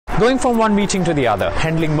Going from one meeting to the other,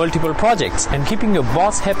 handling multiple projects, and keeping your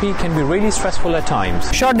boss happy can be really stressful at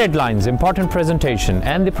times. Short deadlines, important presentation,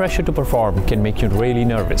 and the pressure to perform can make you really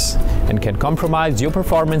nervous and can compromise your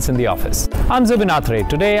performance in the office. I'm Zubin Atre.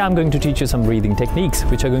 Today I'm going to teach you some breathing techniques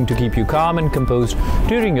which are going to keep you calm and composed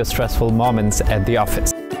during your stressful moments at the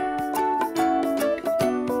office.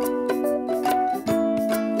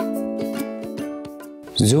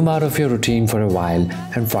 Zoom out of your routine for a while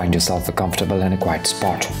and find yourself a comfortable and a quiet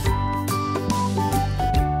spot.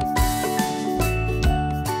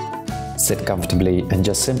 Sit comfortably and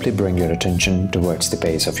just simply bring your attention towards the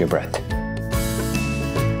pace of your breath.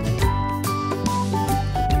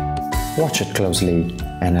 Watch it closely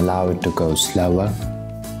and allow it to go slower,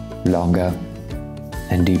 longer,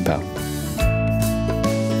 and deeper.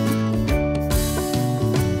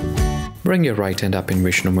 Bring your right hand up in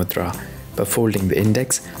Vishnu Mudra by folding the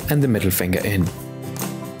index and the middle finger in.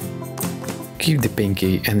 Keep the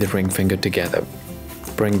pinky and the ring finger together.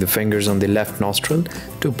 Bring the fingers on the left nostril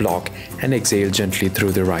to block and exhale gently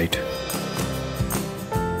through the right.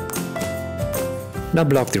 Now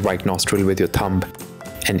block the right nostril with your thumb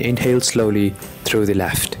and inhale slowly through the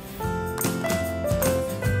left.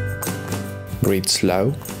 Breathe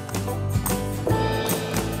slow.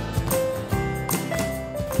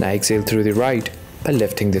 Now exhale through the right by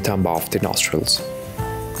lifting the thumb off the nostrils.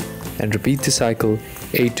 And repeat the cycle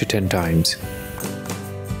 8 to 10 times.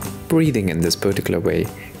 Breathing in this particular way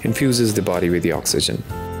infuses the body with the oxygen,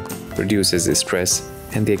 reduces the stress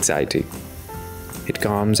and the anxiety. It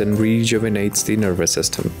calms and rejuvenates the nervous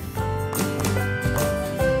system.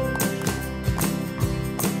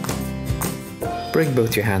 Bring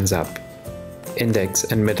both your hands up. Index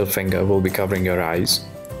and middle finger will be covering your eyes.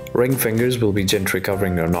 Ring fingers will be gently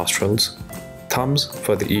covering your nostrils. Thumbs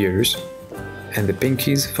for the ears, and the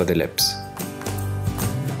pinkies for the lips.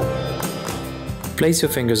 Place your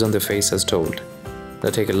fingers on the face as told.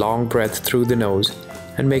 Now take a long breath through the nose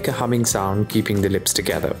and make a humming sound, keeping the lips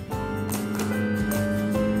together.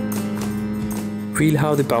 Feel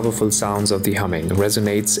how the powerful sounds of the humming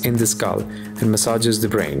resonates in the skull and massages the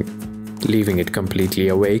brain, leaving it completely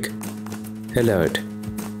awake, alert,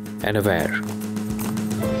 and aware.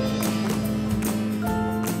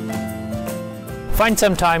 Find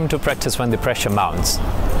some time to practice when the pressure mounts.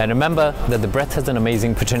 And remember that the breath has an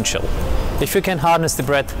amazing potential. If you can harness the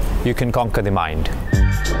breath, you can conquer the mind.